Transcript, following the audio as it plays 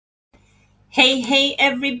Hey,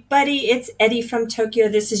 everybody, it's Eddie from Tokyo.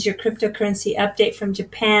 This is your cryptocurrency update from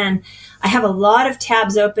Japan. I have a lot of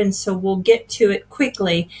tabs open, so we'll get to it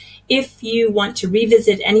quickly. If you want to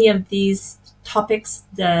revisit any of these topics,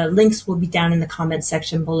 the links will be down in the comment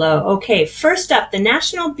section below. Okay, first up, the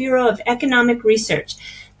National Bureau of Economic Research.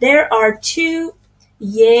 There are two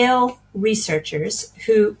Yale researchers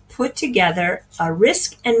who put together a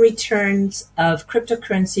risk and returns of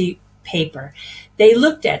cryptocurrency paper. They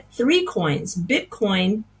looked at three coins,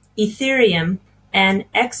 Bitcoin, Ethereum, and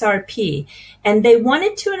XRP, and they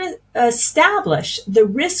wanted to establish the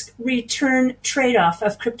risk-return trade-off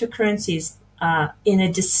of cryptocurrencies in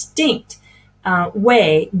a distinct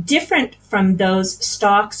way, different from those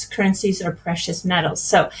stocks, currencies, or precious metals.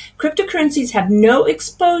 So cryptocurrencies have no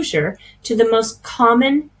exposure to the most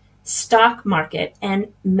common stock market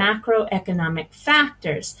and macroeconomic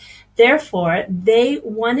factors. Therefore, they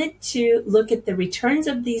wanted to look at the returns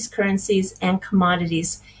of these currencies and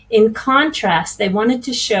commodities. In contrast, they wanted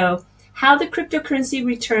to show how the cryptocurrency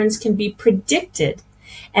returns can be predicted.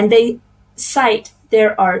 And they cite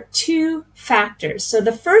there are two factors. So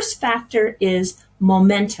the first factor is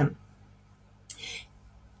momentum.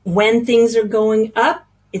 When things are going up,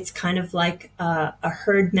 it's kind of like a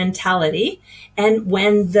herd mentality. And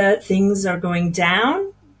when the things are going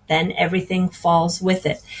down, then everything falls with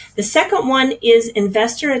it. The second one is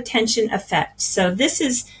investor attention effect. So this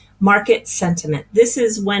is market sentiment. This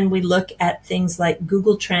is when we look at things like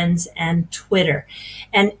Google Trends and Twitter.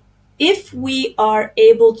 And if we are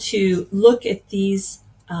able to look at these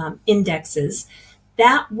indexes,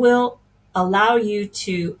 that will allow you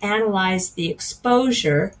to analyze the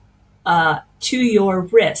exposure to your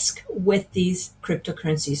risk with these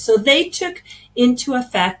cryptocurrencies. So they took into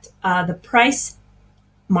effect the price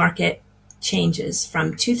market changes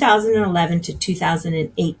from 2011 to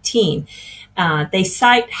 2018. They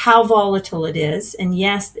cite how volatile it is. And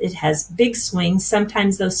yes, it has big swings.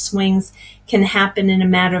 Sometimes those swings can happen in a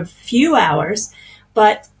matter of few hours.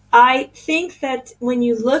 But I think that when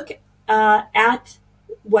you look at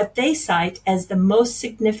what they cite as the most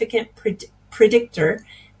significant predictor,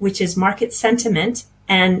 which is market sentiment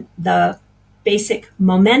and the basic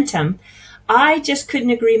momentum, I just couldn't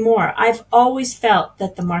agree more. I've always felt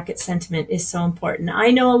that the market sentiment is so important. I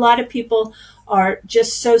know a lot of people are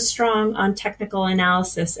just so strong on technical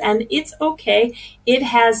analysis, and it's okay. It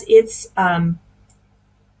has its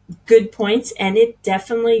good points, and it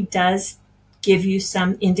definitely does give you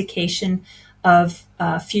some indication of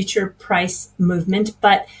future price movement.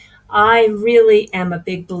 But I really am a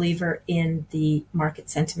big believer in the market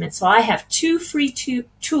sentiment. So I have two free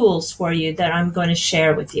tools for you that I'm going to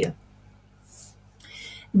share with you.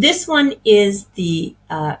 This one is the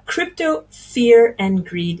Crypto Fear and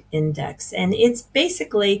Greed Index, and it's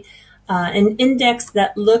basically an index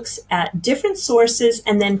that looks at different sources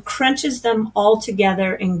and then crunches them all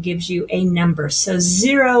together and gives you a number. So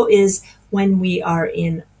 0 is when we are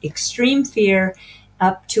in extreme fear,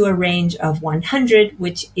 up to a range of 100,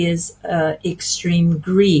 which is extreme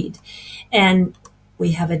greed. And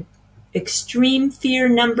we have an extreme fear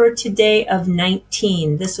number today of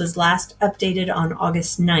 19. This was last updated on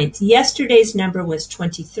August 9th. Yesterday's number was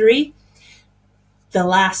 23. The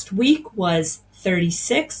last week was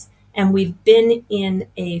 36. And we've been in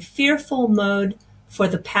a fearful mode for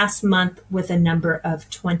the past month with a number of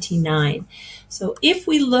 29. So if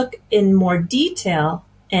we look in more detail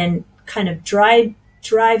and kind of drive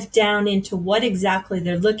down into what exactly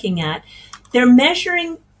they're looking at, they're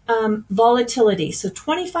measuring volatility. So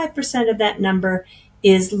 25% of that number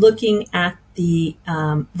is looking at the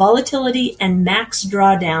volatility and max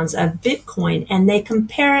drawdowns of Bitcoin, and they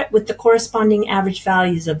compare it with the corresponding average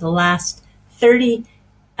values of the last 30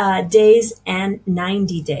 days and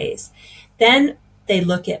 90 days. Then they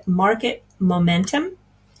look at market momentum,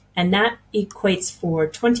 and that equates for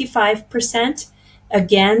 25%.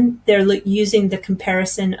 Again, they're using the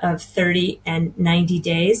comparison of 30 and 90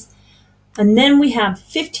 days. And then we have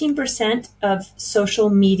 15% of social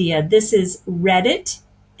media. This is Reddit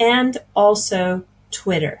and also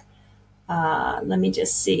Twitter. Let me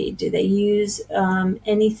just see. Do they use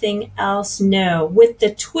anything else? No. With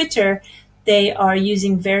the Twitter, they are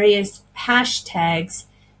using various hashtags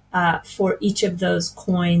for each of those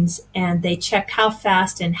coins, and they check how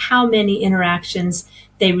fast and how many interactions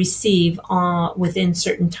they receive within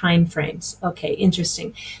certain time frames. Okay,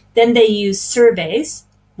 interesting. Then they use surveys,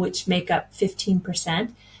 which make up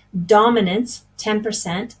 15%, dominance,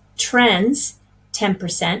 10%, trends,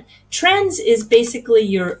 10%. Trends is basically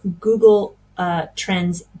your Google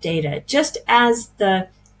Trends data. Just as the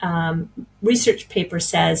research paper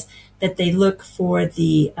says that they look for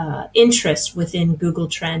the interest within Google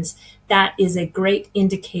Trends. That is a great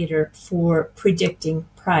indicator for predicting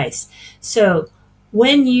price. So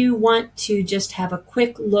when you want to just have a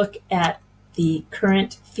quick look at the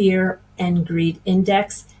current fear and greed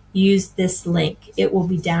index, use this link. It will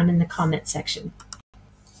be down in the comment section.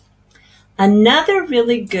 Another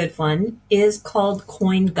really good one is called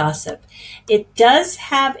Coin Gossip. It does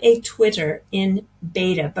have a Twitter in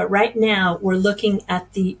beta, but right now we're looking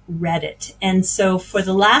at the Reddit. And so for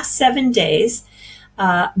the last 7 days,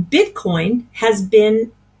 Bitcoin has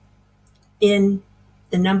been in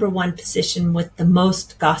the number one position with the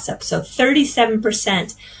most gossip. So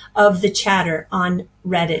 37% of the chatter on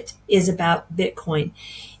Reddit is about Bitcoin.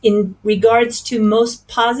 In regards to most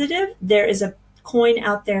positive, there is a coin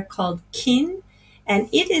out there called Kin, and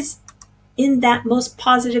it is in that most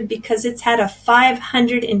positive because it's had a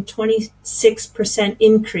 526%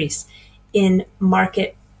 increase in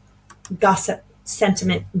market gossip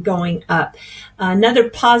sentiment going up. Another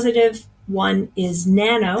positive one is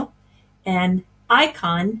Nano, and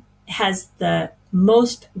Icon has the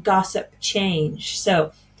most gossip change.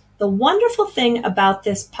 So the wonderful thing about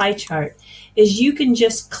this pie chart is you can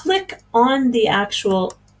just click on the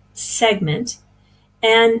actual segment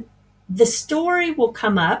and the story will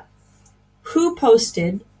come up, who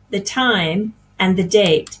posted, the time, and the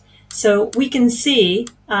date. So we can see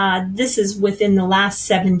this is within the last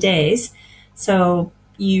 7 days. So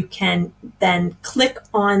you can then click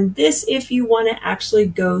on this if you want to actually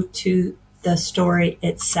go to the story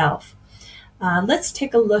itself. Let's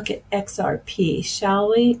take a look at XRP, shall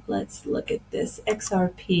we? Let's look at this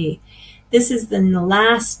XRP. This is in the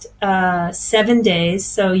last 7 days,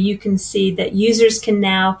 so you can see that users can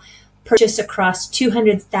now purchase across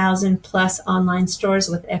 200,000 plus online stores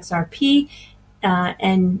with XRP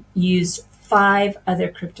and use 5 other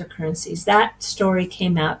cryptocurrencies. That story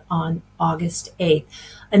came out on August 8th.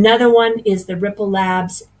 Another one is the Ripple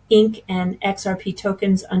Labs Inc. and XRP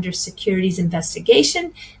tokens under securities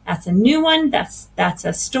investigation. That's a new one. That's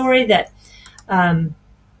a story that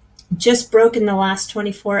just broke in the last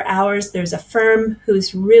 24 hours. There's a firm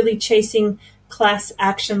who's really chasing class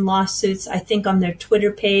action lawsuits. I think on their Twitter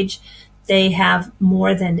page, they have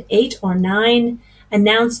more than 8 or 9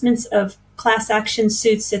 announcements of class action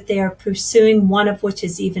suits that they are pursuing, one of which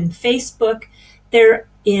is even Facebook. They're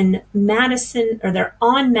in Madison, or they're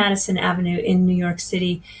on Madison Avenue in New York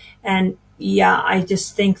City. And yeah, I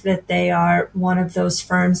just think that they are one of those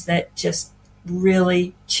firms that just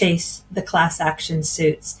really chase the class action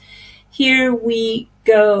suits. Here we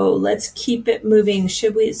go. Let's keep it moving.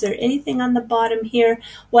 Is there anything on the bottom here?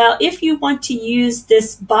 Well, if you want to use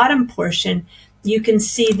this bottom portion, you can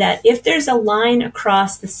see that if there's a line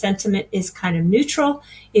across, the sentiment is kind of neutral.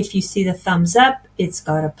 If you see the thumbs up, it's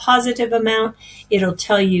got a positive amount. It'll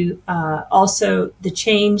tell you also the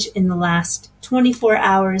change in the last 24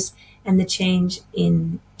 hours and the change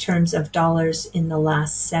in terms of dollars in the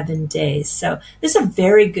last 7 days. So this is a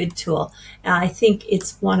very good tool. I think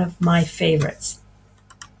it's one of my favorites.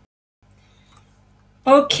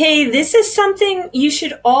 Okay, this is something you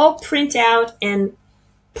should all print out and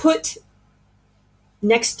put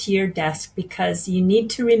next to your desk, because you need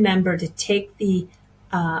to remember to take the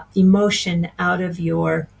emotion out of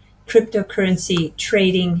your cryptocurrency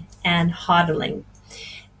trading and hodling.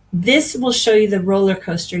 This will show you the roller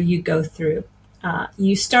coaster you go through.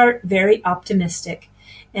 You start very optimistic,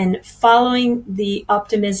 and following the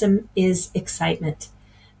optimism is excitement,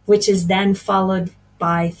 which is then followed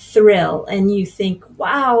by thrill. And you think,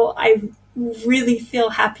 wow, I really feel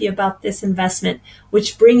happy about this investment,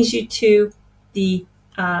 which brings you to the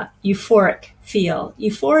euphoric feel.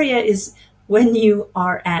 Euphoria is when you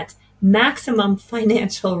are at maximum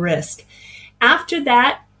financial risk. After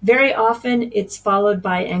that, very often it's followed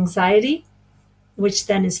by anxiety, which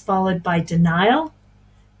then is followed by denial,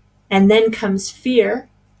 and then comes fear,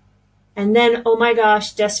 and then, oh my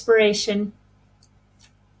gosh, desperation.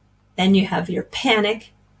 Then you have your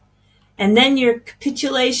panic, and then your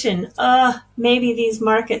capitulation. Maybe these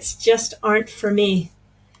markets just aren't for me.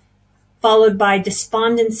 Followed by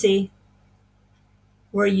despondency,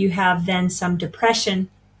 where you have then some depression,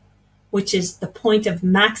 which is the point of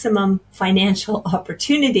maximum financial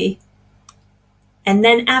opportunity. And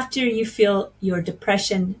then after you feel your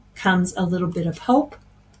depression comes a little bit of hope,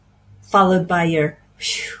 followed by your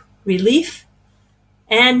relief,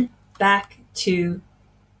 and back to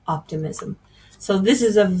optimism. So this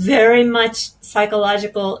is a very much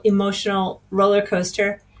psychological, emotional roller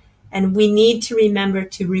coaster. And we need to remember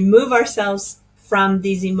to remove ourselves from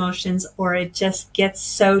these emotions, or it just gets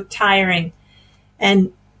so tiring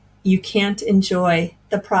and you can't enjoy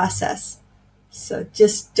the process. So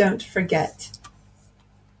just don't forget.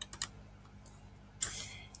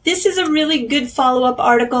 This is a really good follow-up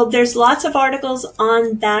article. There's lots of articles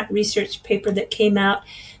on that research paper that came out.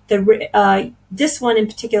 This one in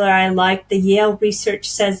particular I like. The Yale research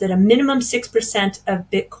says that a minimum 6% of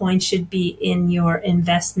Bitcoin should be in your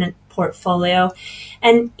investment portfolio.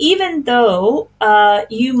 And even though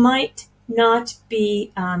you might not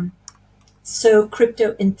be so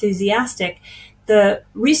crypto enthusiastic, the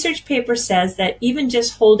research paper says that even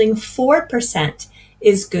just holding 4%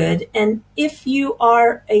 is good. And if you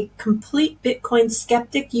are a complete Bitcoin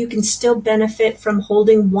skeptic, you can still benefit from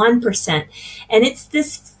holding 1%. And it's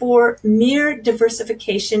this for mere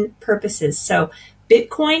diversification purposes. So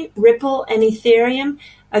Bitcoin, Ripple, and Ethereum,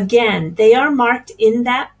 again, they are marked in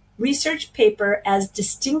that research paper as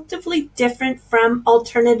distinctively different from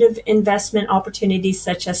alternative investment opportunities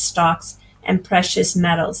such as stocks and precious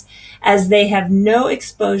metals, as they have no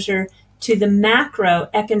exposure to the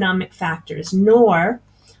macroeconomic factors, nor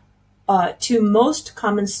to most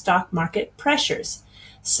common stock market pressures.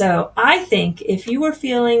 So I think if you were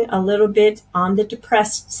feeling a little bit on the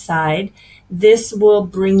depressed side, this will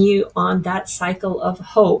bring you on that cycle of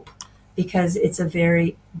hope, because it's a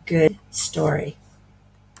very good story.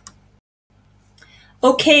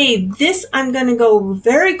 Okay, this I'm going to go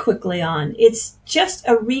very quickly on. It's just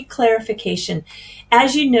a reclarification.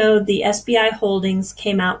 As you know, the SBI Holdings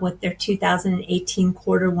came out with their 2018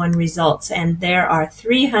 quarter one results, and there are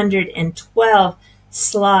 312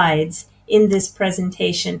 slides in this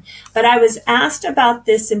presentation. But I was asked about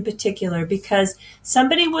this in particular because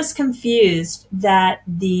somebody was confused that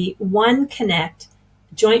the OneConnect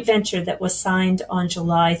joint venture that was signed on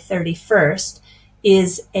July 31st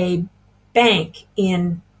is a bank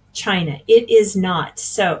in China. It is not.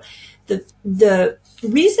 So the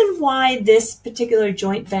reason why this particular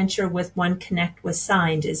joint venture with OneConnect was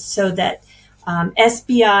signed is so that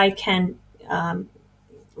SBI can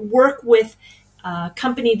work with a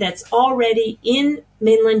company that's already in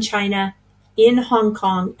mainland China, in Hong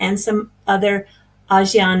Kong, and some other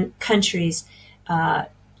ASEAN countries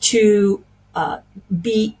to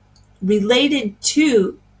be related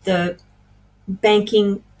to the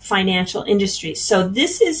banking financial industry. So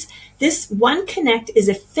this OneConnect is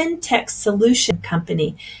a fintech solution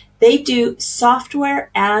company. They do software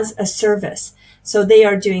as a service. So they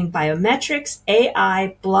are doing biometrics,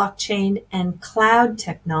 AI, blockchain, and cloud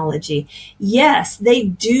technology. Yes, they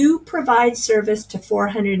do provide service to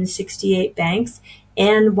 468 banks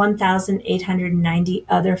and 1,890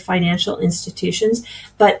 other financial institutions,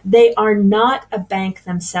 but they are not a bank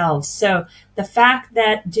themselves. So the fact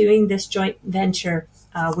that doing this joint venture,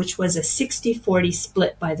 which was a 60-40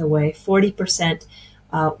 split, by the way, 40%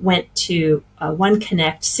 went to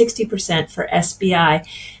OneConnect, 60% for SBI.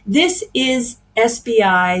 This is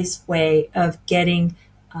SBI's way of getting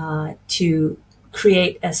to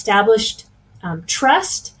create established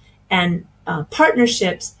trust and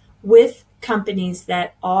partnerships with companies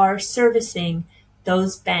that are servicing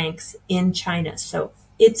those banks in China. So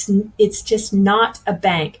it's just not a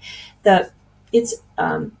bank.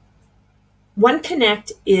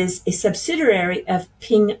 OneConnect is a subsidiary of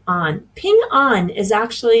Ping An. Ping An is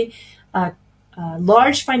actually a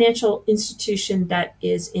large financial institution that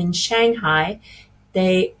is in Shanghai.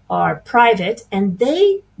 They are private, and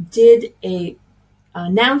they did an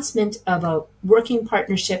announcement of a working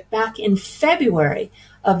partnership back in February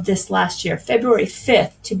of this last year, February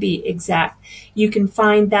 5th to be exact. You can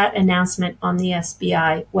find that announcement on the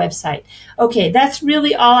SBI website. Okay, that's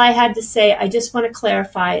really all I had to say. I just want to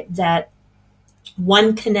clarify that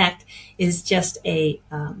OneConnect is just a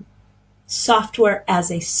software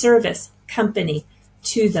as a service company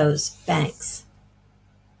to those banks.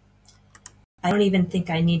 I don't even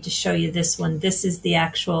think I need to show you this one. This is the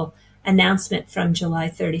actual announcement from July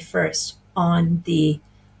 31st on the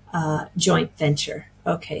joint venture.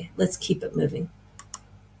 Okay, let's keep it moving.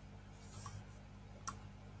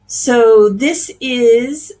 So this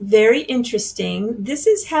is very interesting. This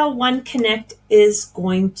is how OneConnect is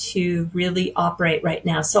going to really operate right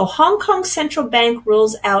now. So Hong Kong Central Bank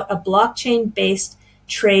rolls out a blockchain-based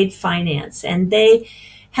trade finance, and they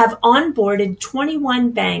have onboarded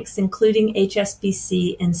 21 banks, including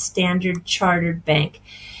HSBC and Standard Chartered Bank.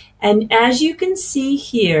 And as you can see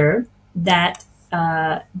here, that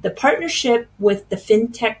the partnership with the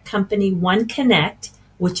fintech company OneConnect,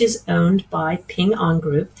 which is owned by Ping An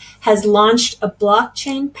Group, has launched a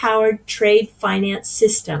blockchain-powered trade finance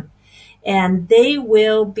system. And they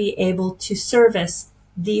will be able to service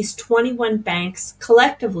these 21 banks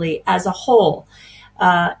collectively as a whole.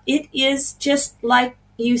 It is just like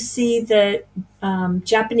you see the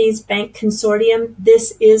Japanese Bank Consortium.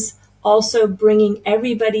 This is also bringing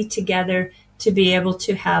everybody together to be able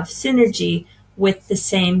to have synergy with the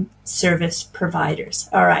same service providers.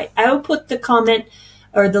 All right, I will put the comment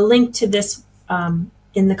or the link to this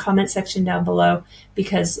in the comment section down below,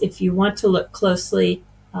 because if you want to look closely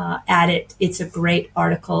at it, it's a great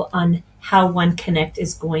article on how OneConnect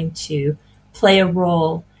is going to play a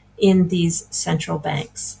role in these central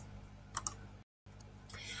banks.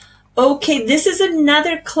 Okay, this is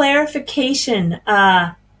another clarification.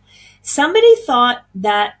 Somebody thought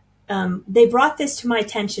that they brought this to my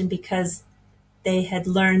attention because they had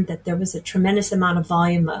learned that there was a tremendous amount of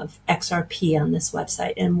volume of XRP on this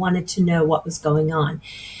website and wanted to know what was going on.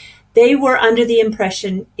 They were under the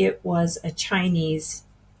impression it was a Chinese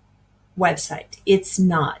website. It's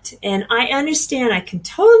not. And I can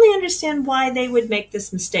totally understand why they would make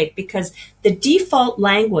this mistake, because the default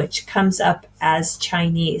language comes up as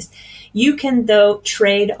Chinese. You can, though,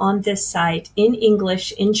 trade on this site in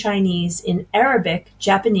English, in Chinese, in Arabic,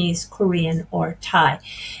 Japanese, Korean, or Thai.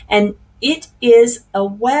 And it is a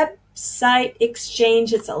website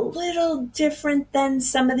exchange. It's a little different than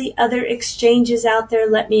some of the other exchanges out there.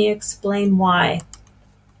 Let me explain why.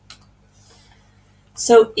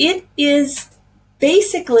 So it is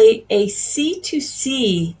basically a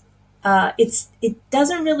C2C. It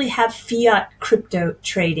doesn't really have fiat crypto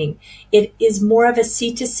trading. It is more of a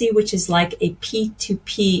C2C, which is like a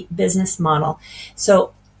P2P business model.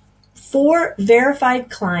 So for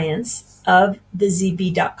verified clients of the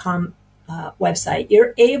ZB.com website,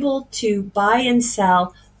 you're able to buy and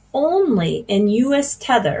sell only in US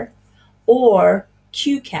Tether or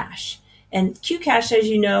Qcash. And Qcash, as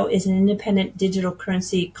you know, is an independent digital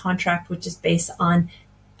currency contract, which is based on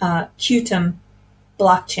Qtum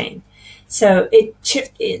blockchain. So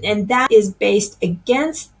and that is based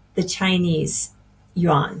against the Chinese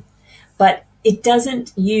yuan, but it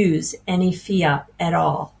doesn't use any fiat at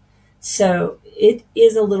all. So it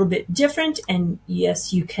is a little bit different. And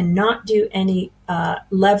yes, you cannot do any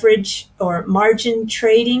leverage or margin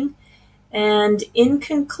trading. And in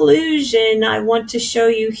conclusion, I want to show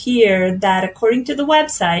you here that according to the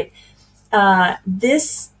website,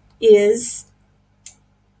 this is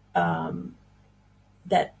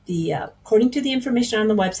according to the information on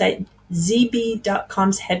the website,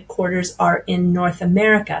 ZB.com's headquarters are in North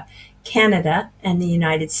America, Canada, and the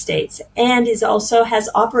United States, and also has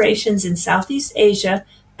operations in Southeast Asia,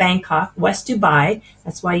 Bangkok, West Dubai,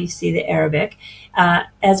 that's why you see the Arabic,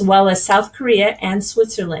 as well as South Korea and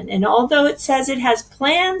Switzerland. And although it says it has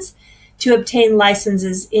plans to obtain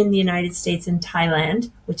licenses in the United States and Thailand,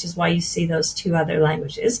 which is why you see those two other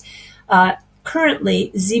languages,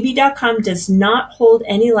 currently ZB.com does not hold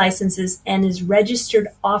any licenses and is registered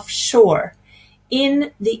offshore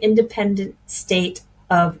in the independent state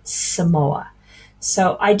of Samoa.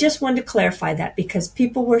 So I just wanted to clarify that, because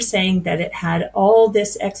people were saying that it had all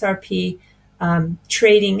this XRP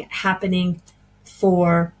trading happening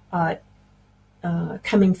for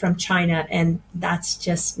coming from China, and that's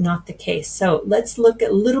just not the case. So let's look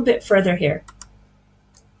a little bit further here.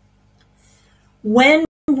 When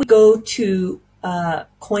we go to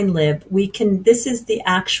CoinLib, this is the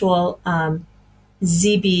actual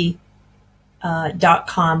ZB.com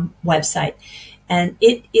website. And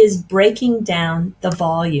it is breaking down the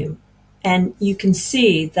volume. And you can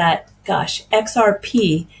see that, gosh,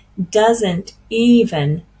 XRP doesn't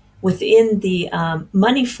even, within the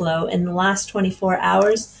money flow in the last 24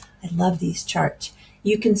 hours, I love these charts.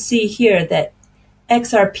 You can see here that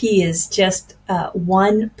XRP is just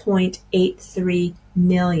 1.83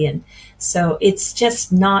 million. So it's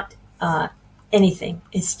just not anything.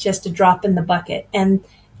 It's just a drop in the bucket. And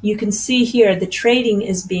you can see here the trading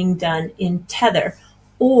is being done in Tether,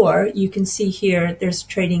 or you can see here there's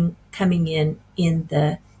trading coming in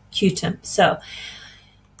the Qtum. So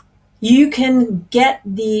you can get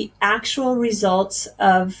the actual results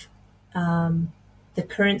of the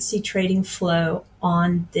currency trading flow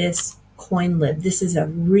on this CoinLib. This is a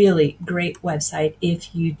really great website.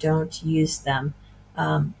 If you don't use them,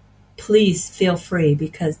 please feel free,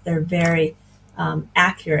 because they're very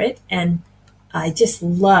accurate, and I just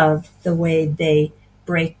love the way they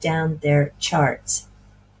break down their charts.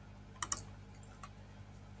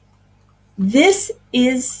 This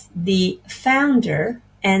is the founder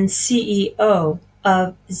and CEO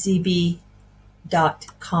of ZB.com.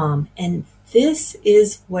 And this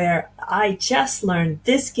is where I just learned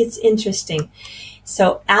this gets interesting.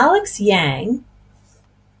 So Alex Yang,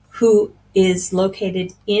 who is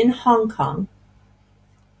located in Hong Kong,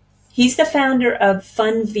 he's the founder of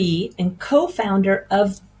FunV and co-founder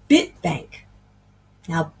of BitBank.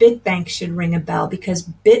 Now, BitBank should ring a bell, because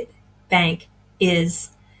BitBank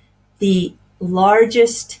is the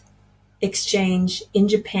largest exchange in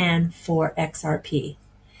Japan for XRP.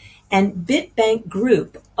 And BitBank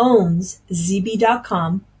Group owns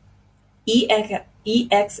ZB.com,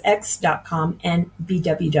 EXX.com, and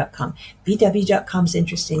BW.com. BW.com is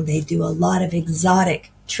interesting. They do a lot of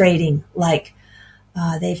exotic trading. Like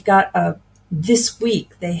they've got this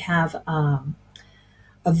week they have a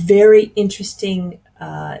very interesting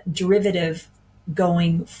derivative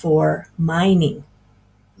going for mining.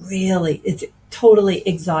 Really, it's totally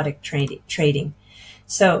exotic trading.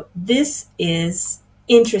 So this is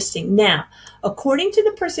interesting. Now, according to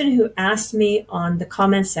the person who asked me on the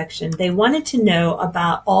comment section, they wanted to know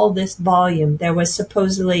about all this volume. There was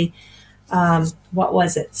supposedly, what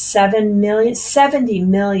was it? $70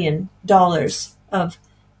 million of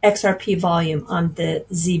XRP volume on the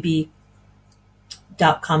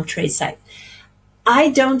ZB.com trade site. I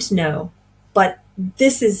don't know, but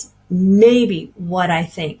this is maybe what I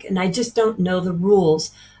think. And I just don't know the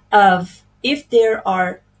rules of if there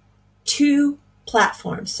are two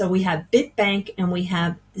platforms. So we have BitBank and we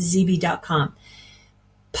have ZB.com.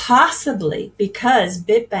 Possibly because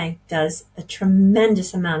BitBank does a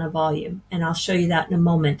tremendous amount of volume, and I'll show you that in a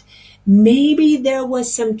moment. Maybe there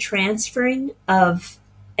was some transferring of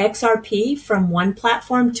XRP from one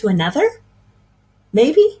platform to another.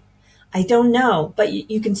 Maybe. I don't know. But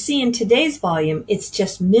you can see in today's volume, it's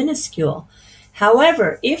just minuscule.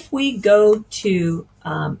 However, if we go to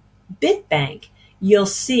BitBank, you'll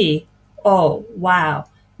see, oh, wow.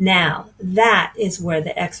 Now, that is where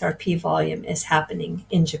the XRP volume is happening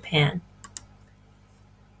in Japan.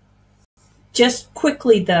 Just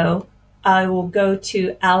quickly, though, I will go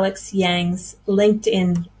to Alex Yang's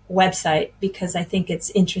LinkedIn website because I think it's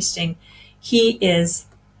interesting. He is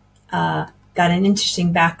got an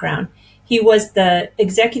interesting background. He was the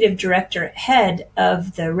executive director head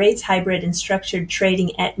of the rates, hybrid, and structured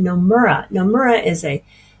trading at Nomura. Nomura is a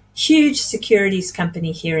huge securities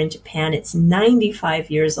company here in Japan. It's 95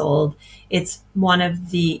 years old. It's one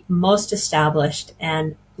of the most established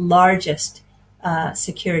and largest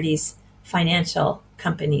securities financial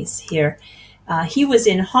companies here. He was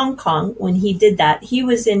in Hong Kong when he did that. He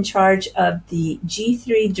was in charge of the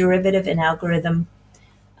G3 derivative and algorithm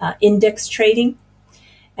index trading.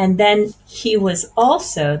 And then he was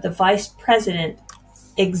also the vice president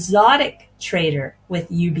exotic trader with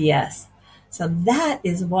UBS. So that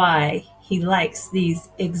is why he likes these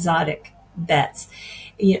exotic bets.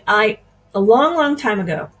 A long time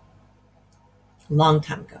ago,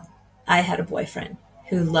 I had a boyfriend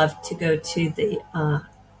who loved to go to the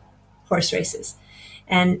horse races.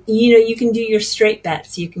 And, you can do your straight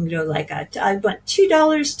bets. You can go like, I want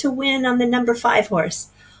 $2 to win on the number 5 horse.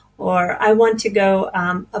 Or I want to go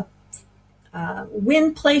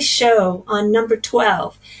win, play, show on number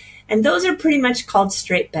 12. And those are pretty much called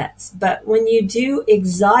straight bets. But when you do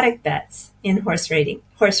exotic bets in horse racing,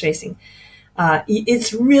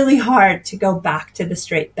 it's really hard to go back to the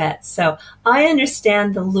straight bets. So I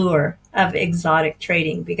understand the lure of exotic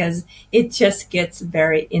trading because it just gets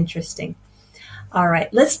very interesting. All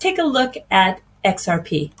right, let's take a look at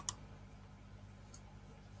XRP.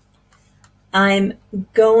 I'm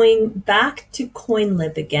going back to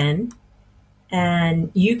CoinLib again,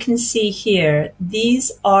 and you can see here,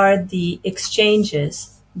 these are the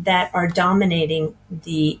exchanges that are dominating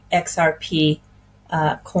the XRP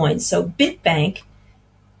coins. So BitBank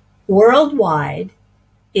worldwide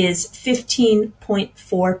is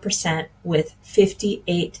 15.4% with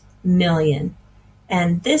 58 million.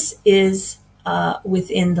 And this is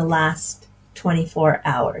within the last 24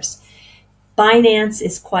 hours. Binance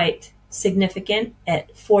is quite significant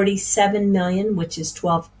at 47 million, which is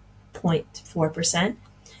 12.4%.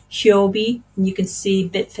 Huobi, you can see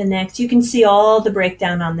Bitfinex. You can see all the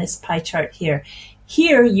breakdown on this pie chart here.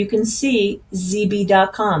 Here you can see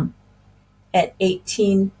ZB.com at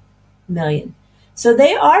 18 million. So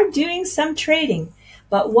they are doing some trading,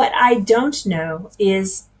 but what I don't know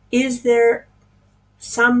is there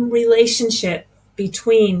some relationship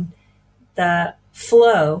between the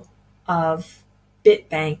flow of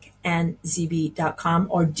BitBank and ZB.com,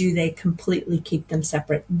 or do they completely keep them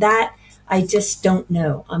separate? That I just don't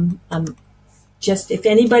know. I'm just, if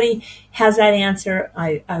anybody has that answer,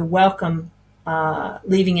 I welcome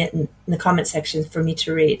leaving it in the comment section for me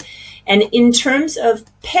to read. And in terms of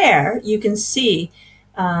pair, you can see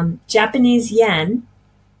Japanese yen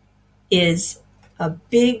is a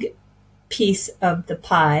big piece of the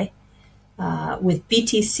pie, with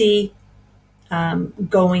BTC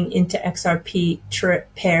going into XRP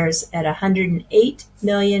pairs at 108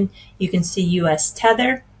 million. You can see US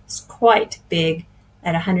Tether is quite big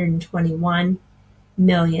at 121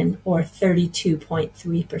 million, or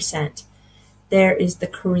 32.3%. There is the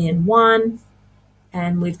Korean won,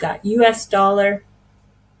 and we've got US dollar,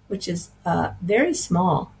 which is very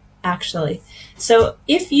small, actually. So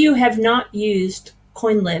if you have not used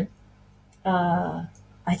CoinLib,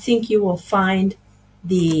 I think you will find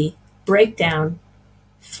the breakdown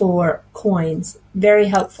for coins very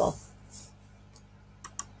helpful.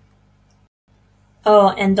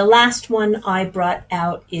 Oh, and the last one I brought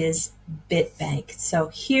out is BitBank. So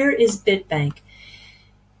here is BitBank.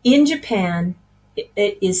 In Japan,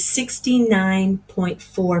 it is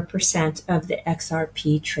 69.4% of the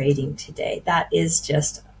XRP trading today. That is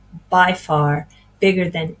just by far bigger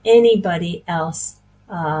than anybody else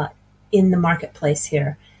in the marketplace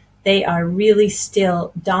here. They are really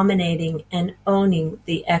still dominating and owning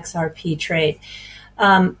the XRP trade.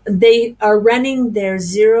 They are running their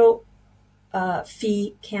zero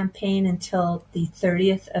fee campaign until the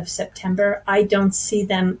 30th of September. I don't see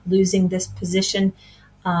them losing this position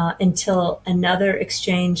until another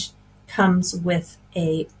exchange comes with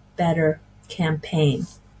a better campaign.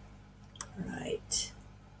 Right.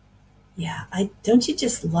 Yeah, don't you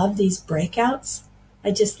just love these breakouts?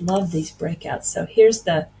 I just love these breakouts. So here's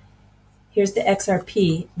the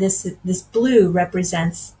XRP. This blue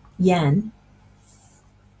represents yen.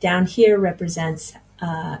 Down here represents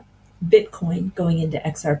Bitcoin going into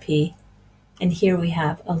XRP. And here we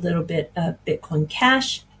have a little bit of Bitcoin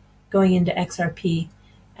Cash going into XRP,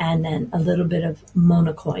 and then a little bit of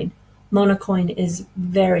Monocoin. Monocoin is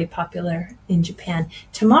very popular in Japan.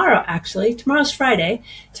 Tomorrow's Friday.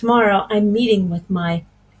 Tomorrow I'm meeting with my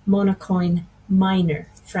Monocoin miner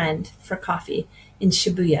friend for coffee in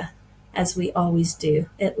Shibuya, as we always do.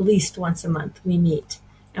 At least once a month we meet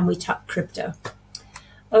and we talk crypto.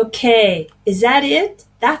 Okay, is that it?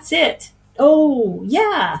 That's it. Oh,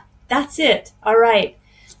 yeah, that's it. All right.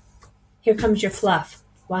 Here comes your fluff.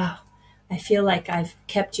 Wow. I feel like I've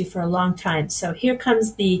kept you for a long time. So here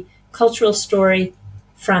comes the cultural story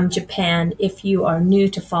from Japan. If you are new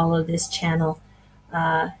to follow this channel,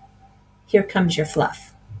 here comes your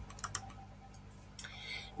fluff.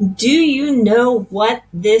 Do you know what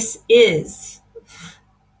this is?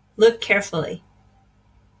 Look carefully.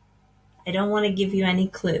 I don't want to give you any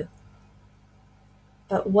clue.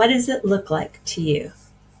 But what does it look like to you?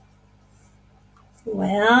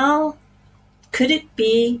 Well, could it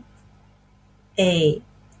be a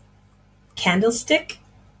candlestick,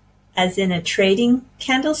 as in a trading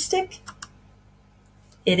candlestick?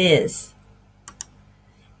 It is.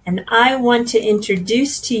 And I want to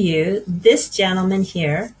introduce to you this gentleman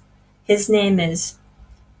here. His name is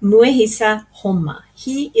Muehisa Honma.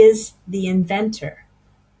 He is the inventor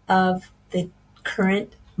of the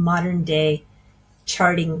current modern day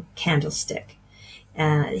charting candlestick.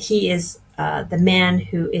 He is the man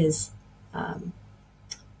who is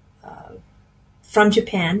from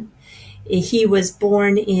Japan. He was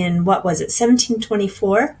born in,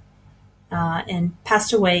 1724, and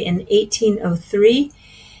passed away in 1803.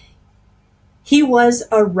 He was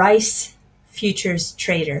a rice futures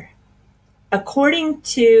trader. According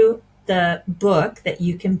to the book that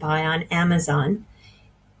you can buy on Amazon,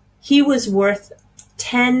 he was worth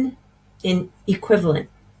 10, in equivalent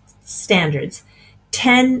standards,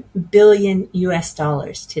 10 billion US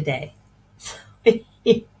dollars today. And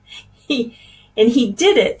he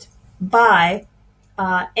did it by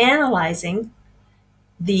analyzing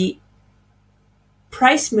the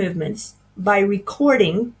price movements by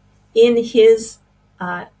recording in his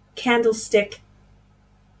candlestick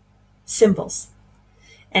symbols.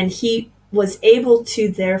 And he was able to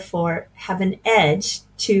therefore have an edge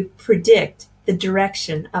to predict the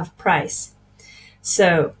direction of price.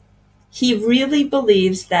 So he really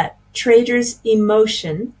believes that traders'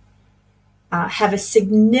 emotion have a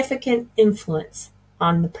significant influence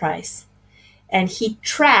on the price. And he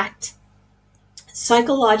tracked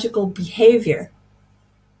psychological behavior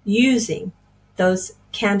using those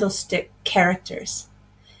candlestick characters.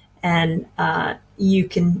 And you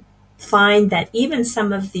can find that even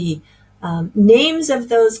some of the names of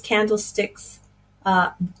those candlesticks,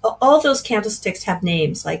 all those candlesticks have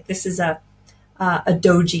names. Like this is a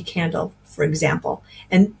doji candle, for example.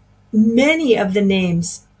 And many of the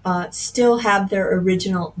names still have their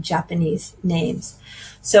original Japanese names.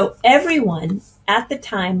 So everyone at the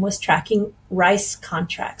time was tracking rice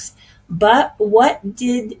contracts. But what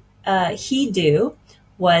did he do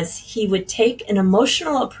was he would take an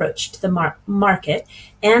emotional approach to the market,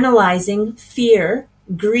 analyzing fear,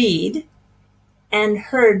 greed, and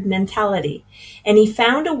herd mentality. And he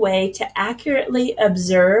found a way to accurately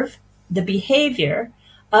observe the behavior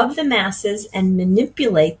of the masses and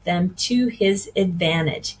manipulate them to his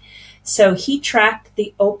advantage. So he tracked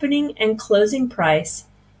the opening and closing price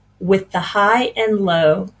with the high and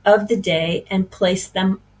low of the day and placed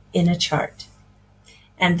them in a chart.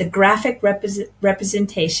 And the graphic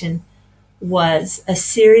representation was a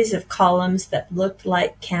series of columns that looked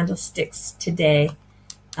like candlesticks today,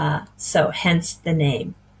 so hence the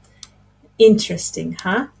name. Interesting,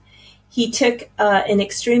 huh? He took an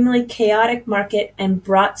extremely chaotic market and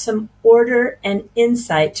brought some order and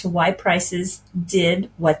insight to why prices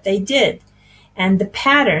did what they did. And the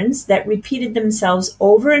patterns that repeated themselves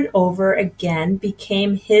over and over again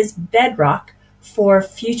became his bedrock for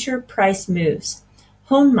future price moves.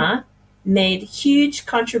 Honma made huge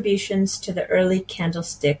contributions to the early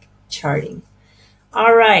candlestick charting.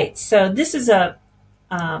 All right, so this is a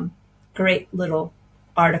great little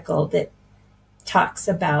article that talks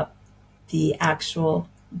about the actual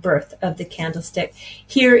birth of the candlestick.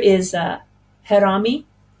 Here is Harami.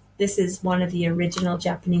 This is one of the original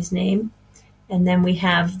Japanese name. And then we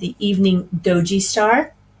have the evening doji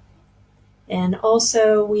star. And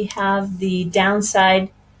also we have the downside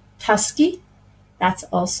tusky. That's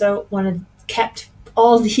also one of kept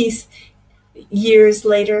all these years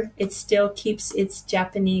later. It still keeps its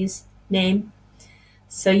Japanese name.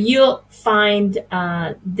 So you'll find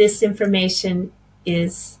this information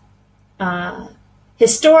is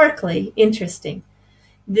historically interesting.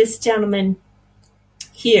 This gentleman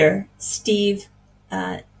here, Steve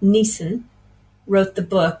Neeson, wrote the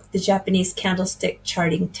book, The Japanese Candlestick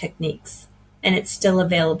Charting Techniques, and it's still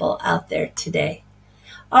available out there today.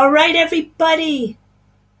 All right, everybody.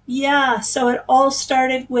 Yeah, so it all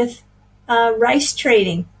started with rice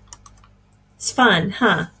trading. It's fun,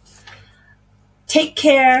 huh? Take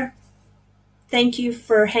care. Thank you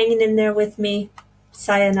for hanging in there with me.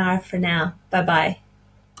 Sayonara for now. Bye-bye.